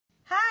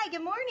Hi,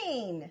 good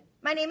morning.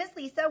 My name is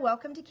Lisa.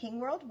 Welcome to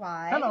King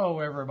Worldwide. Hello,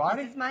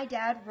 everybody. This is my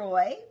dad,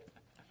 Roy.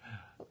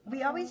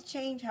 We always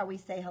change how we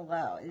say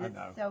hello. It's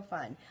so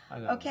fun. I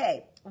know.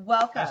 Okay,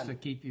 welcome. That's to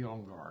keep you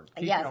on guard.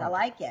 Yes, I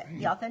like it.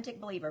 The authentic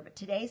believer. But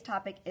today's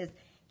topic is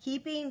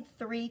keeping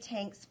 3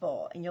 tanks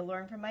full. And you'll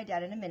learn from my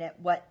dad in a minute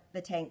what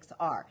the tanks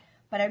are.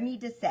 But I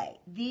need to say,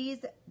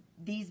 these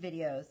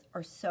videos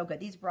are so good.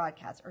 These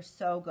broadcasts are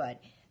so good.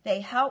 They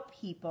help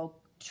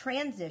people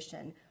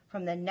transition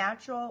from the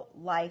natural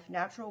life,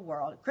 natural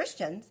world,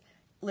 Christians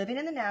living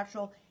in the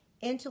natural,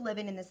 into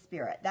living in the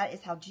spirit. That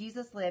is how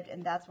Jesus lived,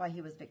 and that's why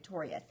he was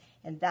victorious.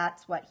 And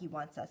that's what he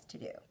wants us to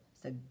do.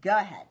 So go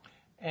ahead.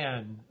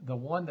 And the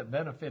one that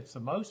benefits the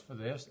most for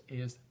this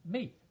is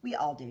me. We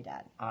all do,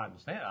 Dad. I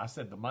understand. I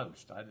said the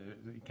most.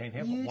 You can't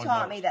have You one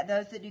taught most. me that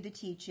those that do the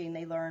teaching,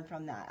 they learn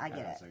from that. I get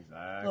That's it.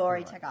 exactly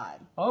Glory right. to God.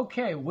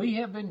 Okay, we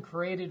have been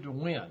created to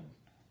win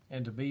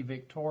and to be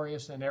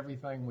victorious in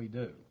everything we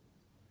do.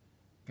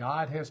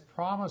 God has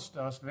promised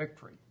us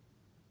victory,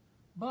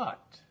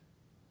 but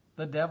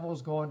the devil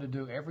is going to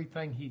do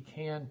everything he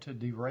can to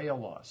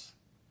derail us.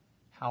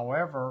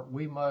 However,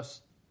 we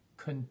must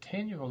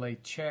continually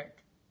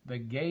check the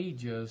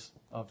gauges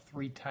of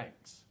 3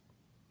 tanks,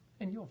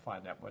 and you'll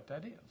find out what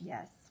that is.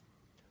 Yes.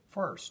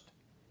 First,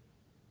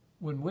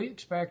 when we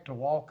expect to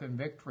walk in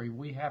victory,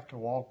 we have to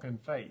walk in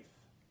faith.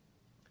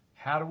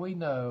 How do we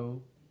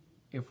know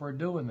if we're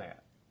doing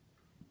that?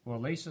 Well,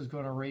 Lisa's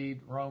going to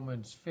read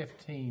Romans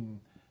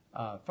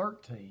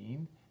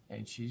 15:13,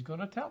 and she's going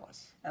to tell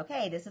us.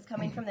 Okay, this is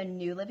coming from the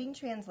New Living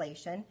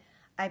Translation.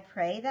 I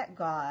pray that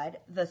God,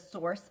 the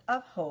source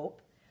of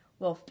hope,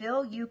 will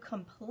fill you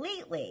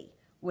completely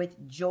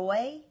with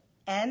joy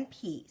and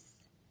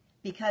peace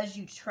because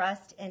you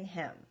trust in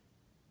him.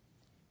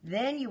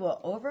 Then you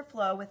will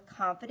overflow with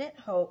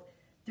confident hope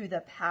through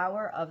the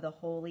power of the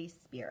Holy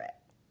Spirit.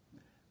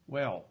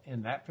 Well,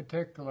 in that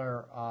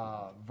particular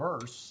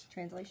verse,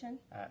 Translation?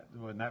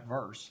 in that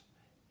verse,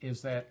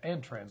 is that,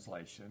 and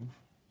translation,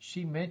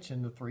 she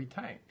mentioned the 3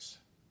 tanks.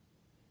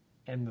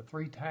 And the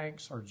 3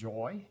 tanks are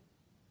joy,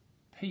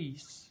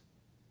 peace,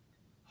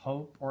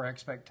 hope, or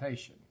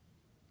expectation.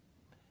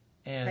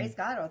 And Praise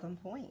God, on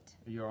point.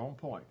 you're on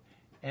point.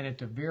 And at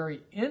the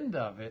very end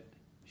of it,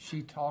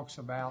 she talks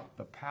about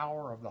the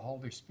power of the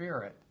Holy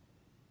Spirit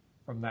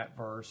from that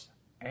verse.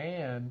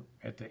 And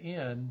at the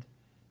end,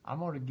 I'm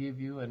going to give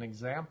you an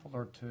example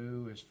or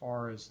two as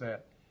far as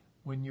that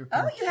when you're...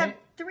 Oh, you have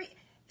 3...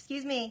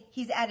 Excuse me,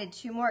 he's added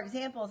 2 more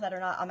examples that are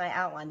not on my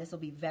outline. This will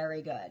be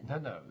very good.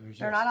 No,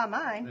 They're not on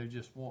mine. They're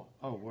just one.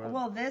 Oh,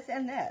 Well, this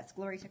and this.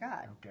 Glory to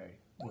God. Okay,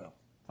 well,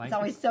 It's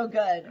always so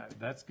good.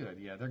 That's good.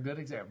 Yeah, they're good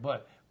examples.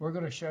 But we're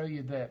going to show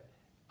you that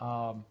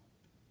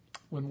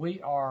when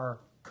we are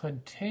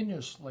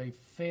continuously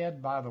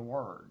fed by the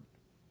Word,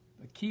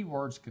 the key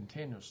words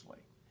continuously,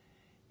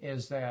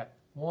 is that,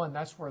 one,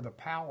 that's where the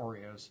power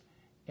is,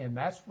 and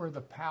that's where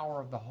the power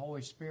of the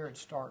Holy Spirit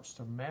starts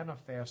to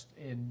manifest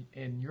in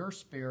your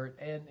spirit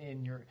and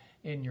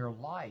in your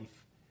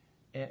life.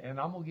 And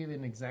I'm going to give you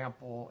an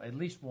example, at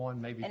least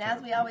one, maybe 2. And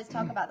as we always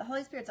talk about, the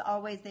Holy Spirit's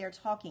always there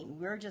talking.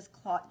 We're just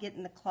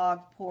getting the clog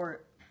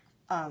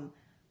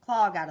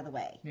out of the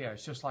way. Yeah,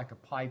 it's just like a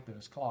pipe that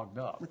is clogged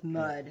up. With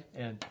mud.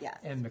 And Yes.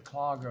 and the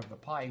clog of the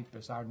pipe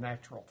is our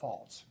natural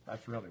thoughts.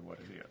 That's really what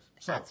it is.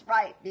 So, That's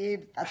right,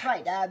 dude. That's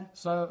right, Dad.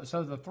 So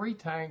the 3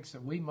 tanks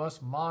that we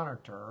must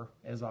monitor,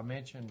 as I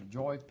mentioned,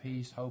 joy,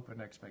 peace, hope,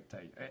 and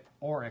expectation,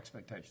 or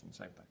expectation,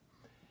 same thing.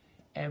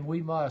 And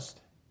we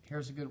must,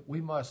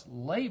 we must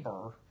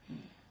labor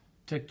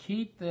to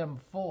keep them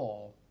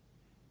full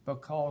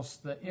because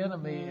the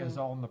enemy is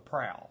on the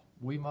prowl.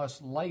 We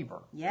must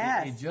labor.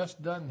 Yes. It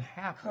just doesn't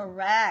happen.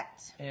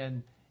 Correct.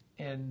 And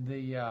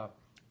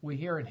we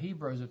hear in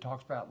Hebrews it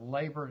talks about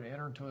labor to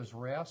enter into his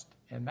rest,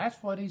 and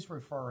that's what he's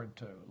referring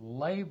to.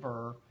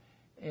 Labor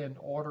in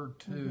order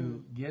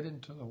to get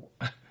into the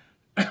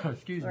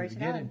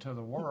into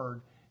the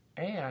Word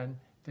and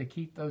to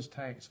keep those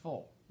tanks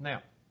full.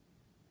 Now,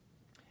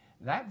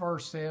 that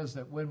verse says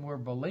that when we're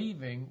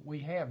believing, we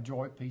have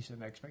joy, peace,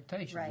 and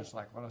expectation, right. Just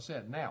like what I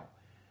said. Now,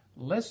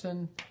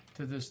 listen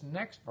to this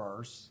next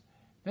verse.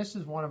 This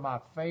is one of my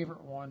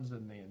favorite ones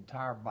in the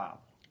entire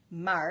Bible.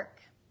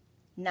 Mark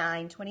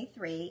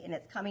 9:23, and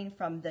it's coming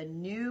from the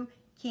New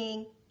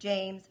King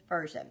James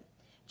Version.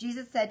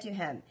 Jesus said to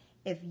him,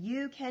 "If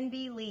you can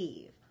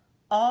believe,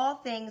 all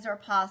things are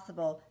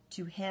possible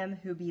to him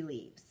who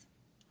believes."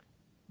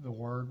 The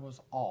word was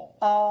all.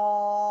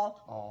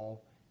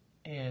 All.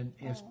 And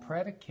is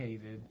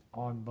predicated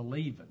on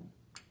believing.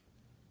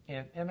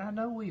 And I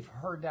know we've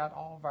heard that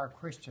all of our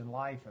Christian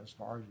life as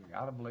far as you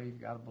got to believe,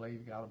 you got to believe,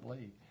 you got to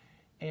believe.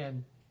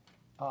 And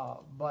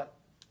but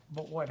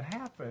what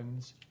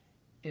happens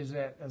is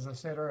that, as I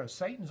said earlier,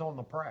 Satan's on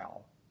the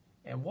prowl,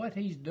 and what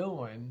he's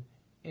doing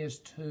is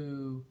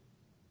to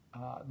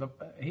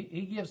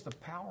he gives the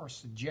power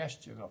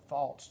suggestion of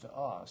thoughts to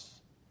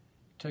us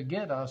to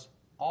get us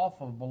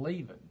off of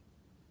believing.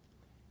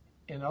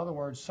 In other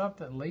words,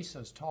 something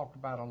Lisa's talked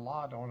about a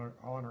lot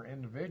on her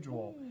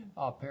individual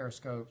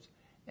periscopes,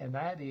 and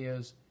that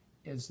is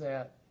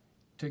that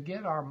to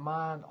get our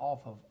mind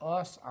off of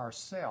us,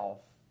 ourself,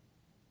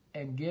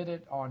 and get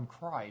it on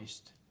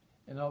Christ.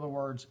 In other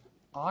words,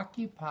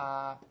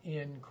 occupy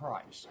in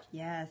Christ.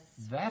 Yes.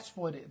 That's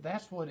what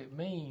it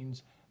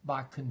means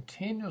by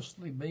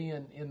continuously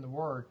being in the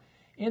Word.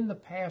 In the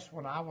past,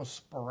 when I was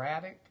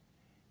sporadic,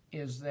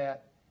 is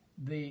that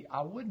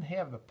I wouldn't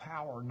have the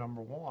power,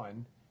 number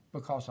one,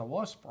 because I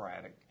was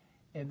sporadic,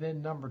 and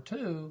then number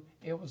two,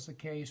 it was the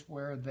case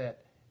where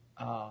that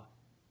I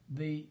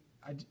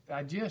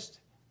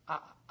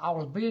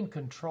was being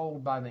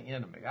controlled by the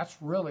enemy. That's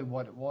really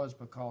what it was,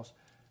 because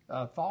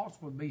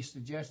thoughts would be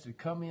suggested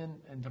come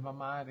into my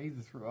mind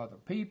either through other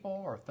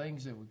people or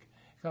things that would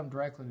come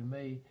directly to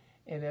me,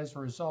 and as a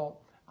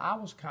result, I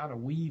was kind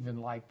of weaving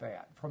like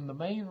that from the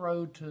main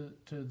road to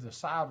the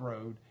side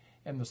road.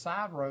 And the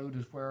side road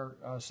is where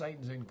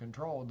Satan's in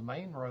control. The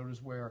main road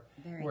is where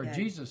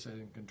Jesus is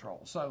in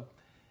control. So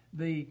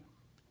and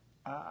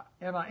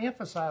I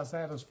emphasize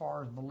that as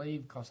far as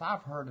believe, because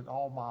I've heard it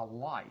all my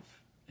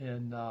life.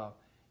 And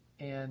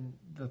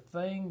the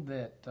thing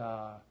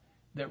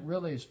that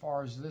really, as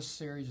far as this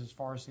series, as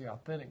far as the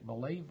authentic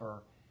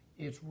believer,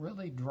 it's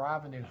really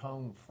driving it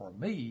home for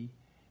me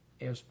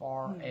as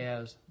far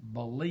as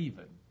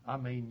believing. I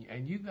mean,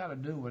 and you got to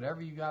do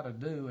whatever you got to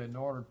do in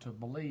order to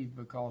believe,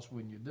 because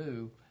when you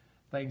do,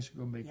 things are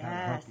going to be kind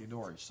of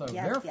hunky-dory. So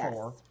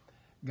therefore,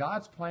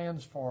 God's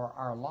plans for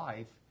our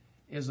life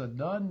is a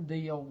done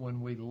deal when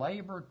we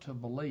labor to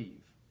believe.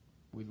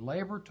 We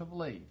labor to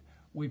believe.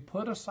 We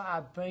put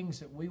aside things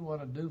that we want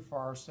to do for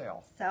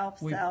ourselves.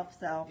 Self. We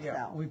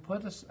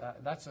put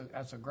that's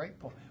a great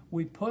point.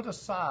 We put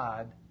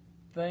aside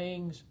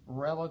things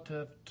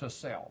relative to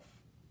self.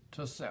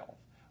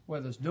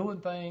 Whether it's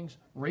doing things,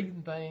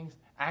 reading things,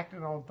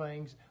 acting on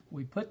things,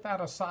 we put that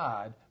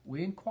aside.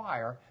 We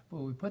inquire, but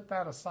we put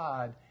that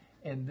aside,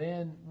 and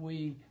then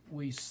we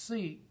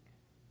seek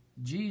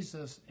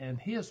Jesus and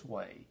His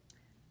way.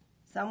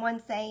 Someone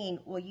saying,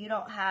 well, you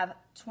don't have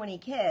 20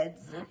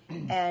 kids,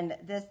 and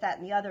this, that,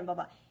 and the other, and blah,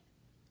 blah.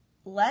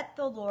 Let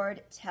the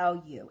Lord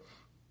tell you.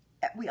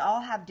 We all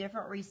have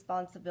different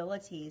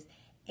responsibilities.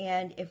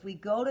 And if we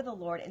go to the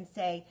Lord and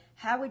say,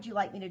 how would you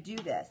like me to do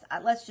this?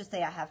 Let's just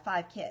say I have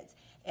 5 kids,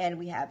 and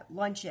we have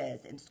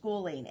lunches and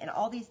schooling and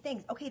all these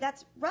things. Okay,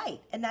 that's right.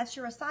 And that's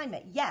your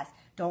assignment. Yes,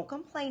 don't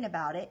complain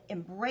about it.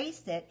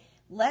 Embrace it.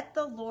 Let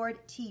the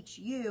Lord teach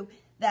you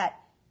that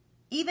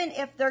even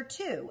if they're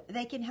 2,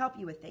 they can help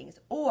you with things.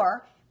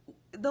 Or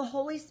the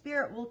Holy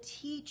Spirit will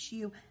teach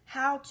you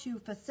how to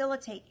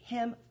facilitate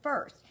Him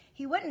first.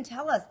 He wouldn't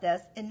tell us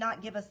this and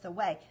not give us the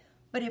way.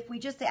 But if we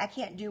just say, I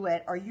can't do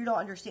it, or you don't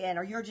understand,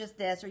 or you're just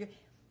this,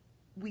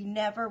 we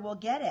never will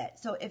get it.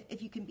 So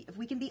if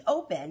we can be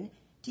open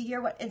to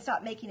hear what, and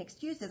stop making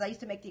excuses. I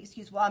used to make the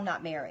excuse, well, I'm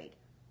not married.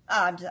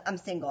 I'm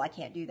single. I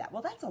can't do that.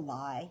 Well, that's a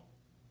lie.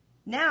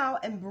 Now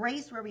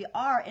embrace where we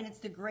are, and it's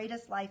the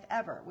greatest life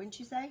ever. Wouldn't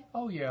you say?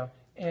 Oh, yeah.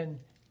 And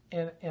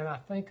I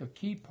think a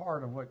key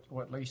part of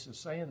what Lisa's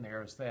saying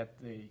there is that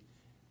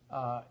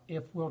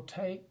if we'll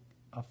take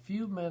a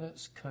few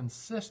minutes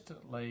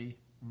consistently,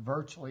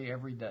 virtually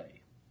every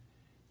day,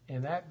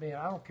 and that being,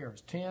 I don't care if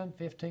it's 10,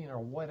 15, or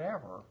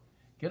whatever,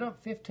 get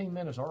up 15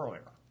 minutes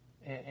earlier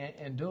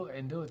and do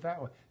it that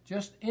way.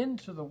 Just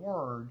into the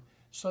Word,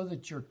 so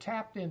that you're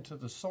tapped into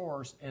the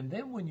source, and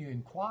then when you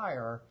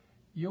inquire,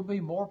 you'll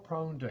be more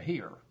prone to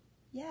hear.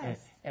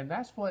 Yes. And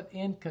that's what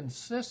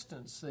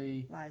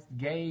inconsistency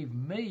gave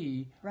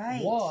me,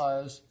 right,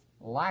 was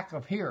lack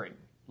of hearing.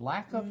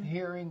 Lack of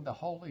hearing the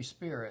Holy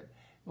Spirit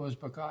was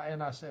because,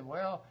 and I said,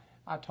 well,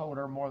 I told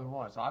her more than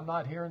once, I'm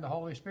not hearing the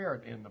Holy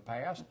Spirit in the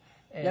past.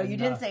 And, no, you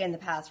didn't say in the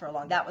past for a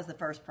long. That was the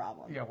first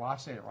problem. Yeah, well, I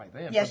said it right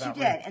then. Yes, you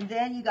did. And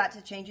then you got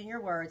to changing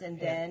your words, and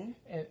then.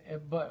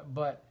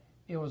 But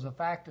it was a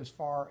fact as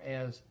far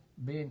as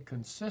being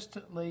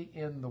consistently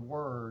in the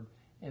Word,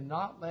 and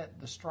not let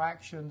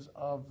distractions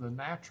of the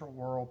natural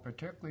world,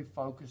 particularly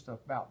focused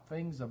about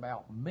things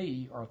about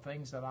me or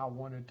things that I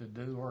wanted to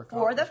do or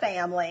accomplish. For the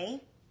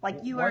family.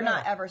 Like, you are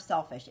not ever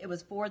selfish. It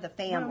was for the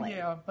family.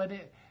 Well,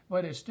 yeah,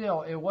 but it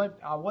still,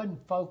 I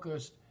wasn't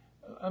focused.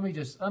 Let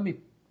me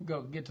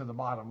go get to the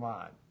bottom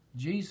line.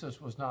 Jesus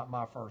was not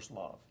my first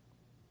love.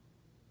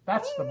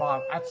 That's the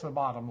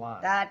bottom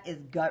line. That is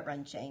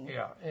gut-wrenching.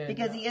 Yeah.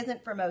 Because He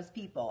isn't for most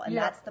people, and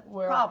that's the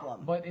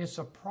problem. But it's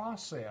a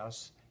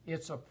process.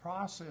 It's a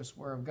process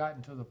where I've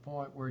gotten to the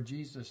point where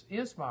Jesus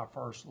is my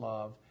first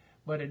love,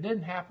 but it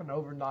didn't happen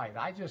overnight.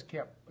 I just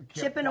kept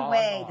chipping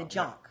away the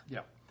junk.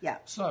 Yeah.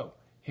 So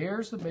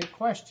here's the big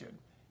question.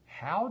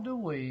 How do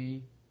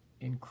we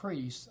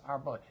increase our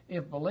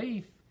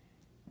belief?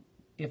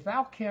 If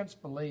thou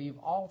canst believe,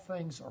 all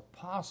things are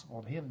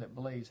possible to him that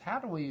believes. How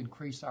do we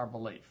increase our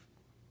belief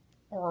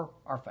or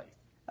our faith?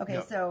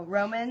 Okay, so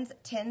Romans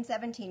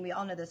 10:17, we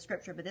all know the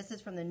scripture, but this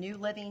is from the New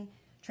Living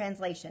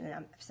Translation, and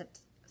I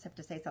have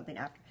to say something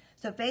after.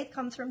 So faith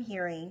comes from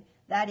hearing,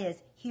 that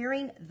is,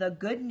 hearing the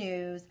good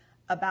news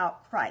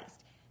about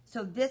Christ.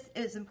 So this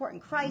is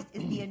important. Christ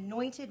is the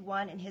anointed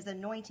one and His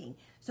anointing.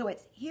 So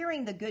it's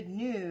hearing the good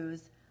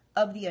news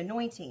of the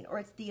anointing, or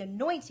it's the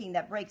anointing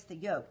that breaks the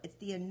yoke. It's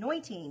the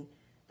anointing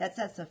that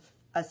sets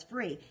us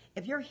free.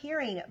 If you're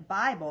hearing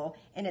Bible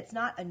and it's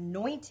not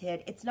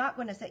anointed, it's not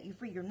going to set you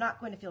free. You're not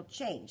going to feel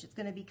change. It's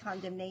going to be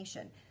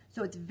condemnation.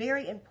 So it's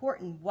very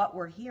important what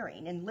we're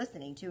hearing and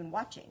listening to and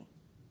watching.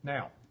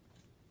 Now,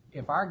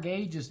 if our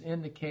gauges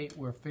indicate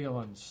we're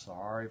feeling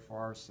sorry for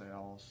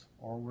ourselves,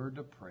 or we're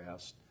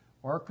depressed,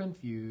 or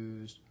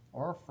confused,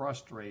 or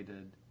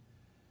frustrated,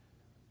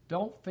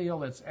 don't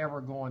feel it's ever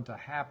going to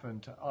happen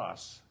to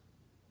us.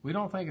 We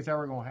don't think it's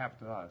ever going to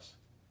happen to us.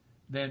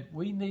 Then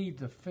we need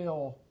to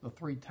fill the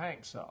 3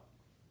 tanks up.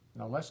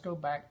 Now let's go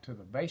back to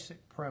the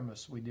basic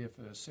premise we did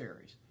for this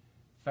series.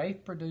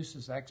 Faith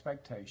produces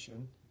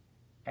expectation.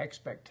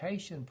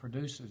 Expectation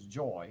produces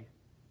joy.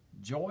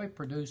 Joy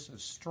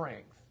produces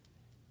strength.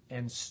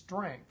 And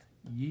strength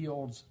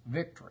yields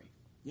victory.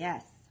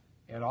 Yes.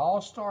 It all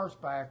starts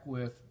back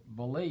with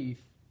belief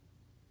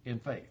in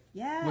faith.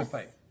 Yes. With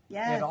faith.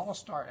 Yes. It all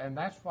starts, and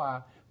that's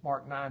why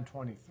Mark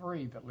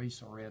 9:23 that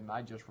Lisa read and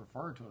I just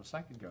referred to a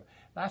second ago,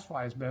 that's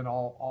why it's been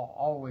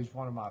always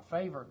one of my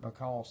favorite,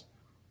 because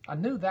I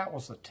knew that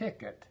was the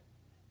ticket.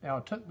 Now,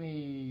 it took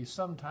me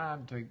some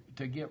time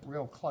to get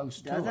real close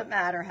to it. Doesn't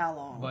matter how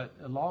long. But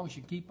as long as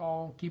you keep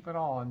it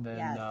on, then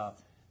Yes.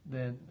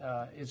 then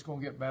it's going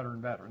to get better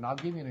and better. And I'll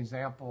give you an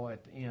example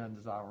at the end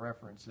as I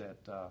reference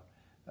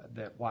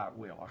that why it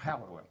will, or how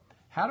it will.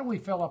 How do we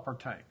fill up our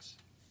tanks?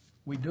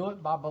 We do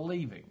it by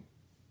believing.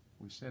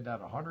 We said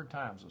that 100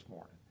 times this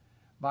morning.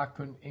 By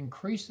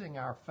increasing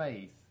our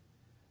faith.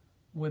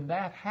 When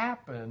that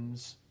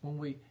happens, when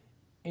we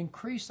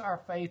increase our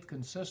faith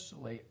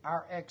consistently,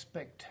 our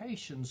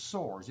expectation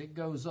soars. It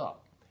goes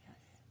up. Yes.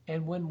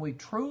 And when we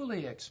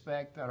truly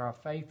expect that our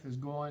faith is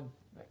going,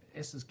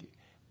 this is key.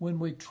 When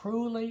we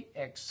truly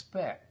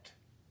expect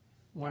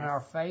when our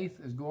faith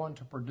is going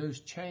to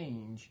produce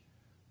change,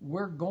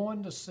 we're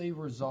going to see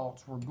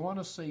results. We're going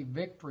to see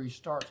victory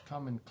start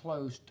coming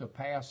close to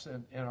pass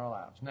in our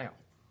lives. Now,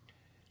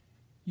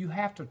 you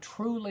have to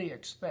truly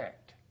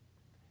expect.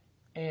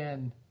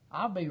 And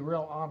I'll be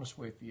real honest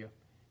with you,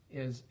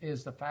 is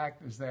the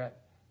fact is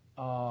that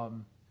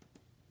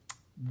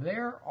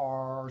there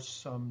are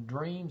some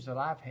dreams that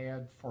I've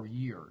had for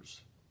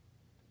years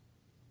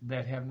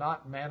that have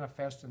not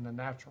manifested in the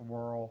natural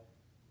world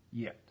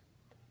yet.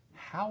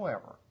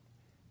 However,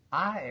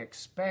 I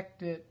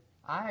expect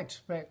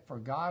for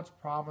God's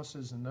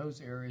promises in those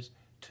areas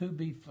to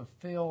be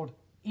fulfilled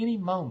any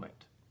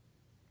moment.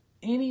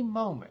 Any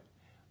moment.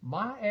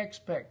 My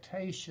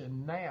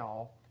expectation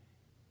now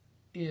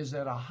is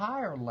at a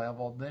higher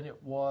level than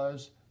it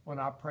was when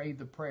I prayed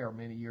the prayer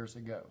many years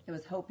ago. It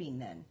was hoping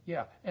then.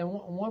 Yeah, and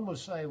one would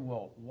say,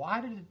 well,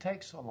 why did it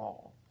take so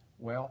long?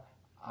 Well,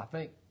 I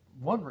think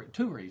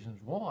two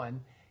reasons.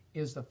 One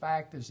is the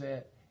fact is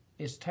that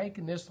it's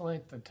taken this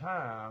length of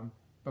time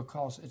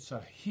because it's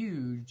a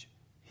huge,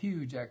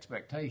 huge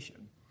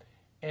expectation.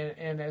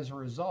 And as a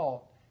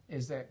result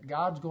is that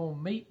God's going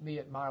to meet me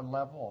at my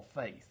level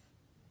of faith.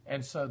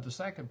 And so the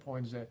second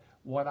point is that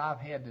what I've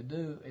had to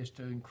do is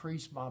to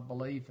increase my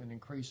belief and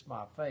increase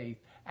my faith.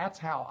 That's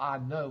how I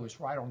know it's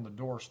right on the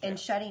doorstep. And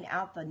shutting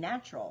out the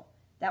natural.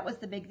 That was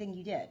the big thing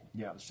you did.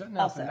 Yeah, shutting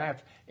out the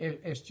natural.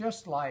 It's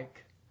just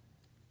like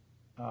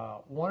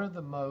one of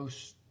the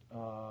most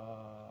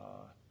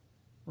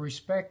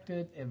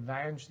respected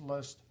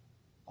evangelists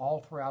all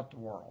throughout the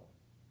world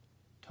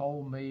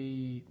told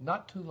me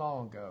not too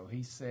long ago,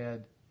 he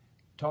said,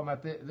 talking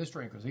about this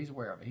dream because he's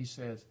aware of it, he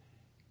says,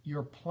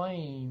 your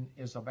plane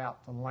is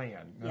about to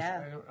land.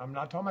 Yeah. I'm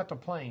not talking about the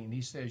plane.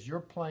 He says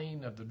your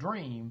plane of the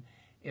dream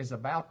is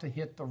about to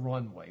hit the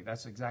runway.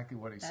 That's exactly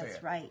what he said.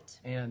 That's right.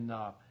 And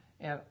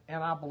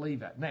I believe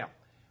that. Now,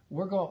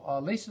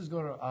 Lisa's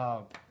going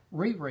to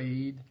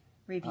review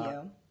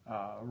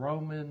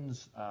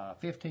Romans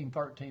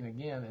 15:13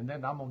 again, and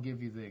then I'm going to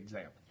give you the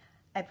example.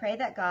 I pray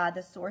that God,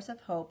 the source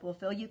of hope, will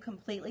fill you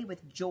completely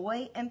with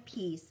joy and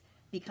peace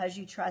because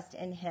you trust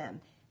in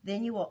him.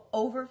 Then you will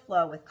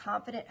overflow with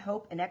confident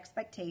hope and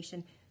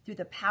expectation through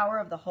the power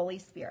of the Holy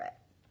Spirit.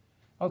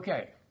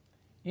 Okay.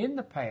 In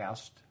the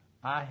past,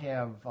 I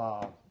have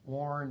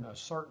worn a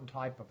certain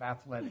type of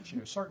athletic shoe,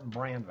 a certain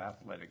brand of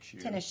athletic shoe.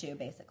 Tennis shoe,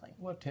 basically.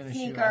 Well, tennis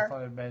sneaker. shoe,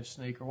 athletic bed,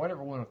 sneaker,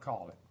 whatever we want to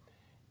call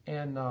it.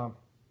 And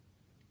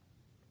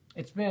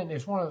it's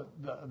one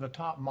of the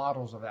top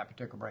models of that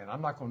particular brand.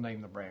 I'm not going to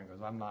name the brand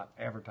because I'm not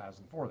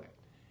advertising for that.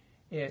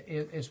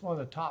 It's one of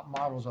the top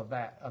models of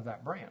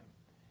that brand.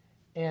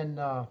 And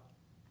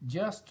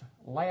just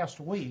last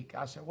week,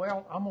 I said,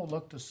 well, I'm going to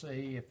look to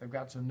see if they've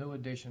got some new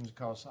additions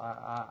because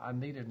I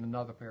needed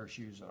another pair of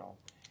shoes and all.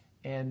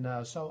 And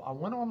so I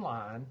went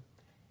online,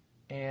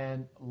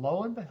 and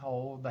lo and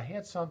behold, they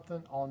had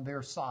something on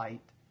their site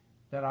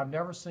that I've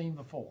never seen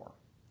before.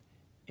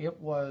 It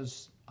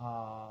was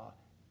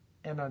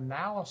an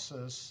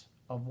analysis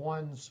of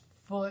one's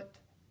foot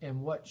and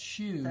what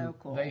shoe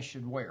they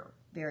should wear.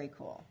 Very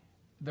cool.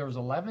 There was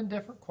 11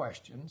 different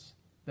questions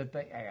that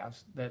they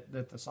asked, that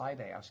the site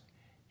asked,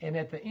 And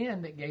at the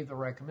end, it gave the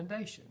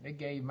recommendation. It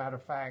gave, matter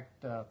of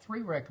fact,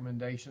 3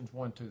 recommendations,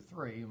 1, 2,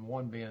 3, and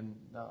 1 being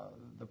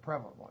the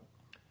prevalent one.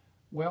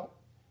 Well,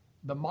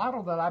 the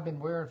model that I've been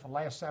wearing for the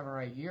last 7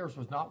 or 8 years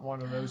was not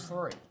one of those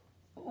 3.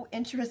 Oh,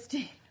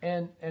 interesting.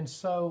 And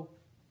so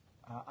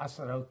I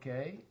said,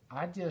 okay,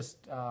 I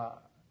just,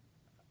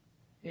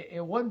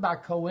 it wasn't by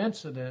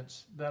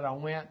coincidence that I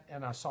went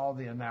and I saw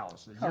the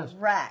analysis.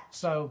 Correct.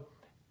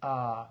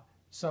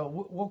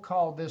 So we'll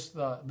call this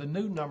the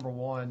new number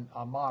 1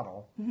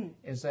 model.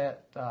 Is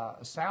that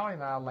Sally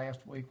and I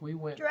last week we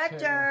went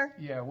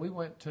we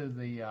went to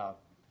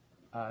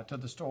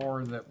the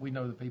store that we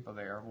know the people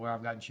there where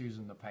I've gotten shoes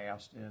in the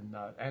past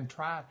and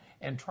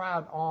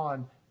tried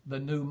on the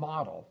new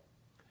model.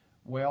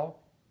 Well,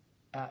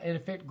 and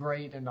it fit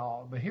great and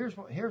all, but here's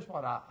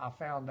what I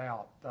found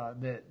out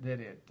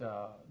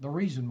the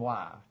reason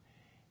why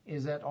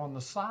is that on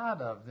the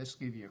side of this,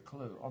 give you a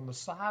clue. On the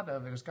side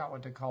of it, it's got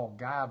what they call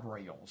guide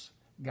rails.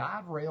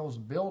 Guide rails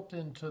built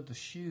into the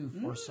shoe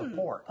for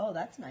support. Oh,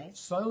 that's nice.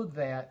 So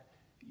that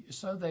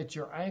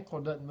your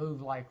ankle doesn't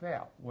move like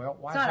that. Well,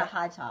 why it's not a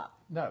high top.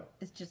 No,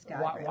 it's just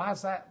guide rails. Why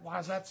is that? Why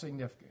is that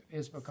significant?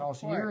 It's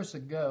because years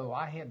ago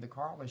I had the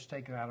cartilage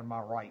taken out of my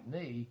right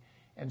knee.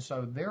 And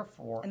so,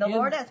 therefore, and the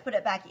Lord has put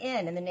it back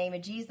in the name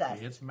of Jesus.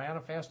 It's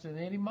manifested in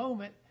any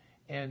moment,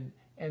 and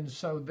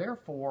so,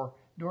 therefore,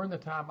 during the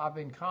time I've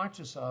been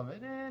conscious of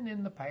it, and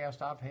in the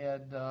past I've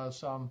had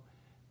some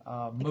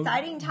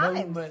exciting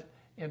movement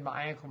in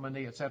my ankle, my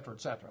knee, et cetera, et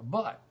cetera.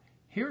 But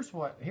here's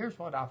what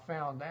I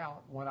found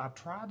out when I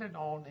tried it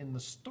on in the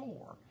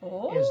store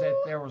is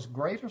that there was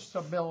greater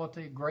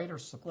stability, greater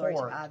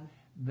support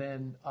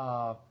than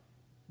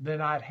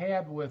I'd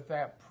had with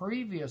that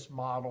previous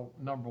model,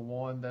 number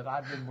 1, that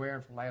I'd been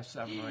wearing for the last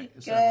 7 or 8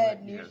 years.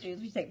 Good new shoes.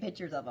 We take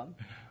pictures of them.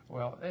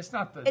 Well, it's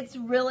not the... It's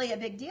really a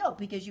big deal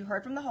because you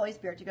heard from the Holy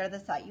Spirit to go to the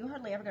site. You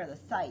hardly ever go to the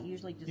site. You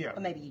usually just... Well,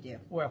 maybe you do.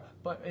 Well,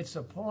 but it's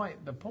a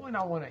point... The point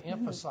I want to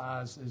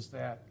emphasize is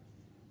that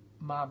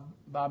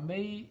by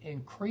me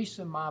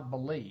increasing my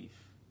belief,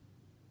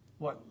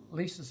 what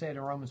Lisa said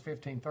in Romans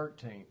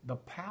 15:13, the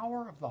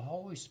power of the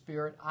Holy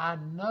Spirit, I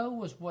know,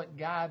 was what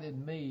guided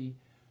me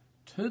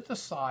to the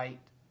site,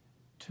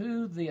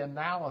 to the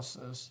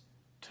analysis,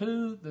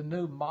 to the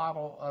new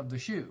model of the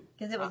shoe.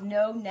 Because it was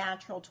no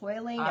natural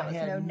toiling, it was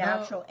no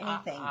natural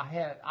anything.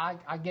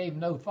 I gave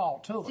no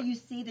thought to it. So you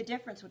see the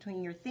difference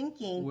between your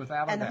thinking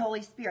Without and the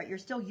Holy Spirit. You're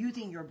still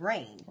using your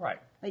brain. Right.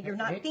 But you're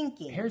not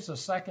thinking. Here's a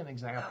second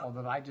example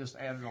that I just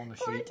added on the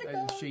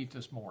sheet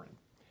this morning.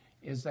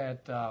 Is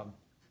that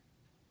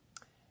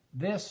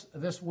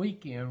this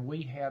weekend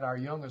we had our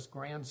youngest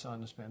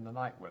grandson to spend the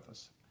night with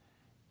us.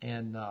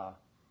 And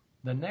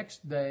the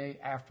next day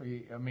after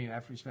he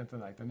spent the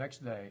night, the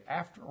next day,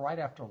 right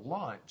after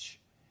lunch,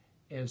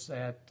 is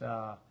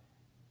that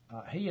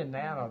he and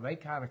Nana, they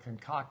kind of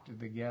concocted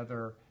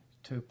together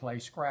to play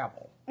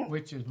Scrabble,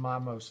 which is my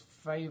most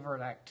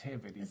favorite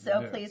activity.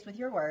 So pleased with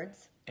your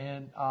words.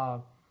 And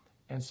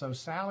so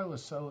Sally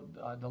was so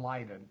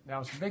delighted.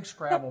 Now it's a big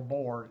Scrabble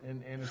board,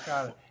 and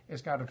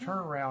it's got a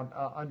turnaround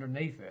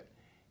underneath it,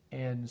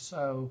 and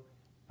so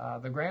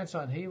the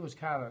grandson, he was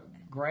kind of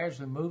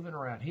gradually moving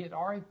around. He had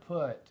already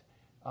put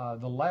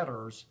the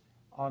letters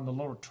on the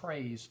little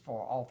trays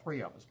for all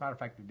 3 of us. Matter of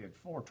fact, he did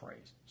 4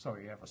 trays, so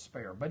you have a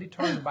spare. But he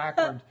turned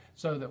backwards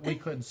so that we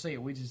couldn't see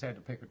it. We just had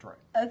to pick a tray.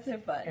 That's so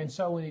fun. And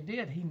so when he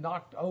did, he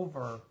knocked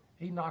over,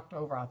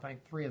 I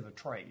think, 3 of the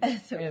trays.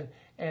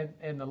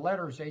 And the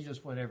letters, they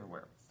just went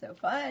everywhere. So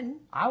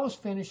fun. I was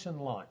finishing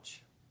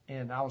lunch,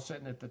 and I was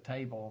sitting at the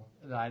table.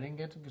 I didn't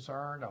get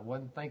concerned. I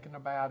wasn't thinking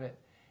about it.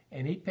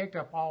 And he picked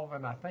up all of it,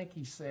 and I think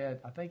he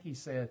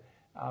said,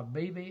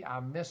 BB,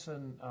 I'm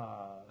missing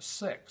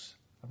 6.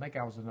 I think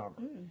that was the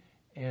number.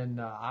 And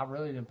I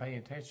really didn't pay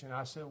attention.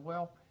 I said,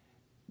 well,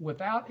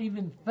 without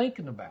even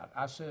thinking about it,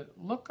 I said,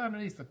 look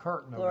underneath the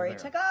curtain over there. Glory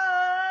to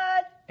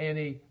God. And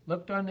he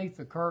looked underneath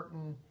the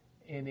curtain,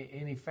 and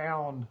he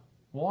found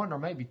 1 or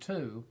maybe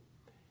 2,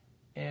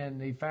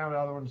 and he found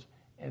other ones.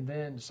 And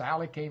then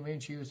Sally came in.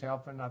 She was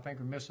helping. I think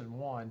we're missing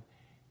 1.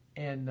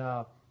 And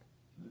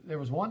there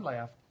was 1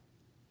 left.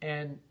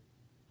 And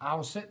I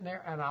was sitting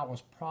there, and I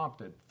was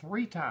prompted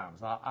 3 times.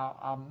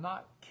 I'm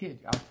not kidding.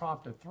 I was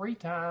prompted 3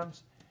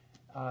 times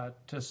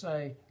to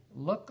say,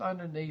 look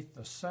underneath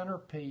the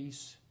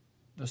centerpiece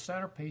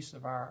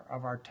of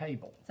our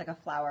table. It's like a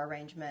flower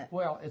arrangement.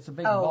 Well, it's a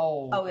big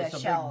bowl. Oh, yeah, it's a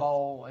shells. big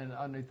bowl, and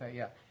underneath that,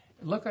 yeah.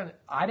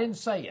 I didn't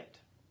say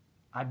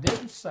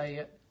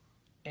it.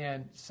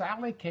 And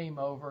Sally came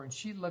over, and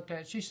she looked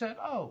at it. She said,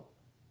 oh,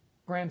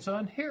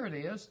 grandson, here it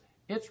is.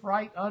 It's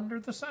right under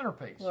the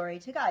centerpiece. Glory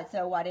to God.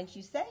 So why didn't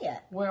you say it?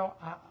 Well,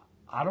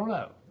 I don't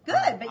know.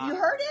 Good, but you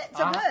heard it,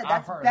 so good.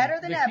 That's better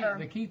than ever.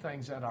 The key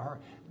things that I heard,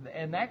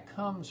 and that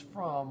comes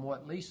from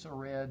what Lisa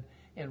read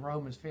in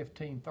Romans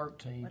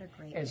 15:13. What a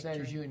great is that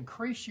as you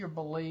increase your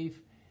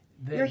belief,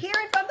 then you're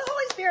hearing from the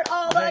Holy Spirit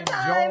all the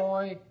time.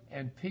 Joy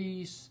and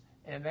peace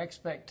and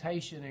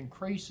expectation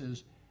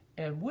increases,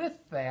 and with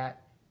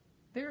that,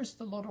 there's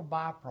the little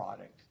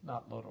byproduct,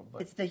 not little,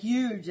 but It's the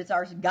huge. It's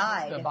our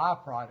guide. the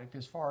byproduct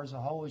as far as the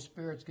Holy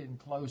Spirit's getting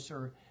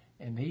closer,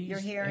 and You're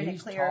hearing it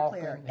he's clear, talking,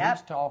 clear. he's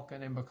Yep.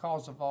 talking, and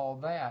because of all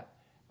that,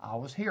 I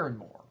was hearing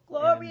more.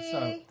 Glory.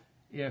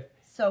 And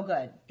So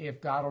good. if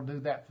God will do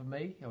that for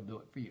me, He'll do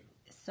it for you.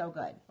 So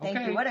good. Thank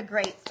Okay. you. What a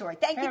great story.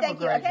 Thank you. Have a Thank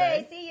you. great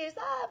Okay. day. See you.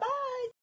 Bye.